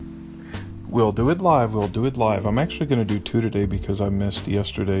We'll do it live. We'll do it live. I'm actually going to do two today because I missed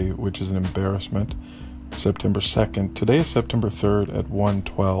yesterday, which is an embarrassment. September 2nd. Today is September 3rd at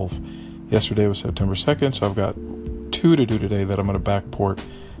 1:12. Yesterday was September 2nd, so I've got two to do today that I'm going to backport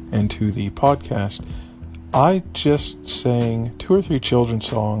into the podcast. I just sang 2 or 3 children's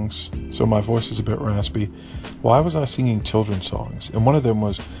songs, so my voice is a bit raspy. Why was I singing children's songs? And one of them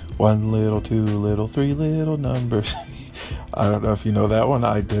was 1 little, 2 little, 3 little numbers. I don't know if you know that one.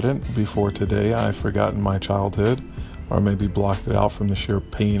 I didn't before today. I've forgotten my childhood, or maybe blocked it out from the sheer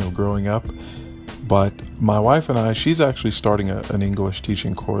pain of growing up. But my wife and I, she's actually starting an English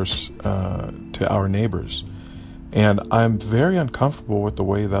teaching course to our neighbors. And I'm very uncomfortable with the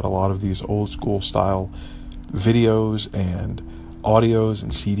way that a lot of these old school style videos and audios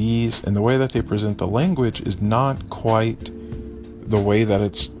and CDs and the way that they present the language is not quite the way that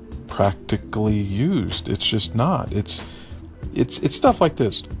it's practically used. It's just not. It's stuff like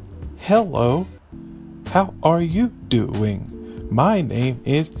this. Hello, how are you doing? My name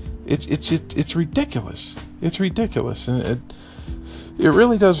is. It's ridiculous. It's ridiculous, and it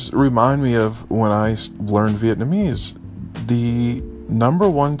really does remind me of when I learned Vietnamese. The number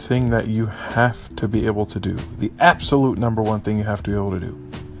one thing that you have to be able to do, the absolute number one thing you have to be able to do,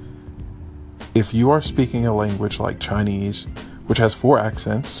 if you are speaking a language like Chinese, which has 4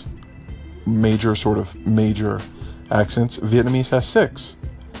 accents, major accents, Vietnamese has 6.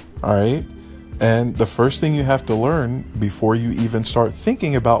 All right. And the first thing you have to learn before you even start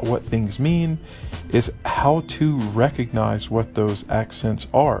thinking about what things mean is how to recognize what those accents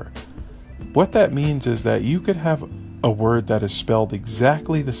are. What that means is that you could have a word that is spelled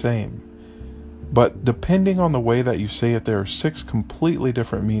exactly the same, but depending on the way that you say it, there are 6 completely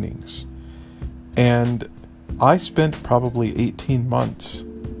different meanings. And I spent probably 18 months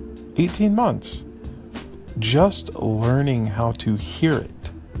just learning how to hear it.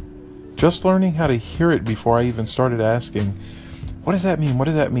 Just learning how to hear it before I even started asking, what does that mean? What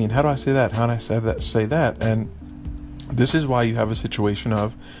does that mean? How do I say that? How do I say that? And this is why you have a situation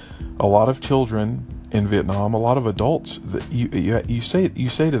of a lot of children in Vietnam, a lot of adults that you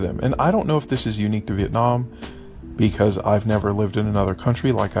say to them, and I don't know if this is unique to Vietnam because I've never lived in another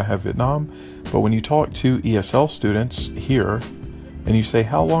country like I have Vietnam, but when you talk to ESL students here and you say,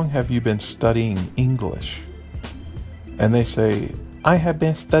 how long have you been studying English? And they say, I have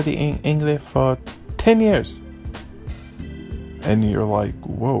been studying English for 10 years. And you're like,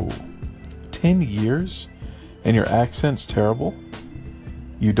 whoa, 10 years? And your accent's terrible?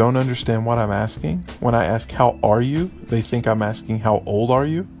 You don't understand what I'm asking? When I ask, how are you? They think I'm asking, how old are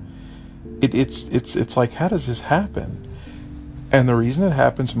you? It's like, how does this happen? And the reason it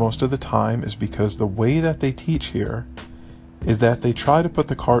happens most of the time is because the way that they teach here is that they try to put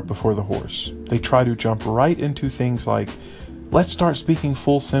the cart before the horse. They try to jump right into things like, let's start speaking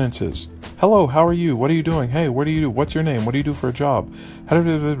full sentences. Hello, how are you? What are you doing? Hey, what do you do? What's your name? What do you do for a job?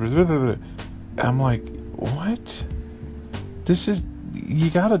 I'm like, what? You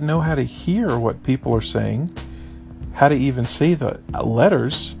gotta know how to hear what people are saying, how to even say the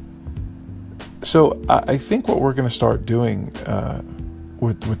letters. So I think what we're going to start doing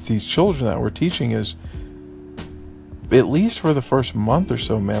with these children that we're teaching is, at least for the first month or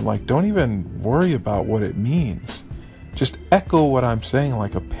so, man, like, don't even worry about what it means. Just echo what I'm saying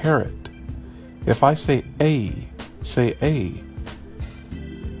like a parrot. If I say A, say A.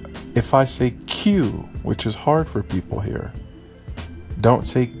 If I say Q, which is hard for people here, don't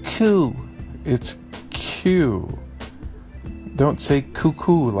say Q, it's Q. Don't say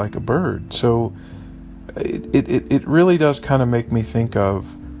cuckoo like a bird. So it really does kind of make me think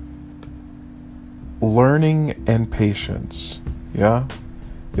of learning and patience. Yeah?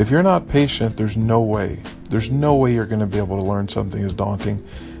 If you're not patient, there's no way you're going to be able to learn something as daunting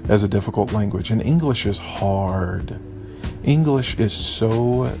as a difficult language. And English is hard. English is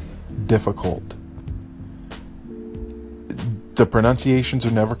so difficult. The pronunciations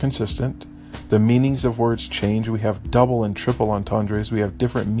are never consistent. The meanings of words change. We have double and triple entendres. We have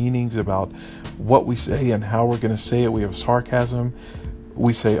different meanings about what we say and how we're going to say it. We have sarcasm.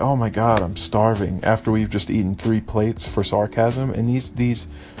 We say, oh my God, I'm starving, after we've just eaten 3 plates for sarcasm. And these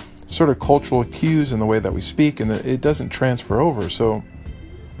sort of cultural cues in the way that we speak, and it doesn't transfer over. So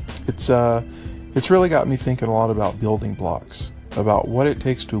it's really got me thinking a lot about building blocks, about what it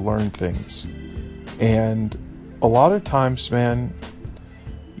takes to learn things. And a lot of times, man,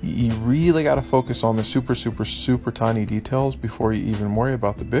 you really got to focus on the super, super, super tiny details before you even worry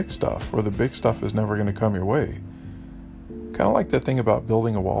about the big stuff, or the big stuff is never going to come your way. Kind of like that thing about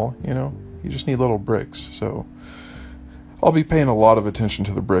building a wall, you just need little bricks. So I'll be paying a lot of attention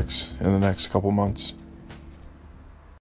to the bricks in the next couple months.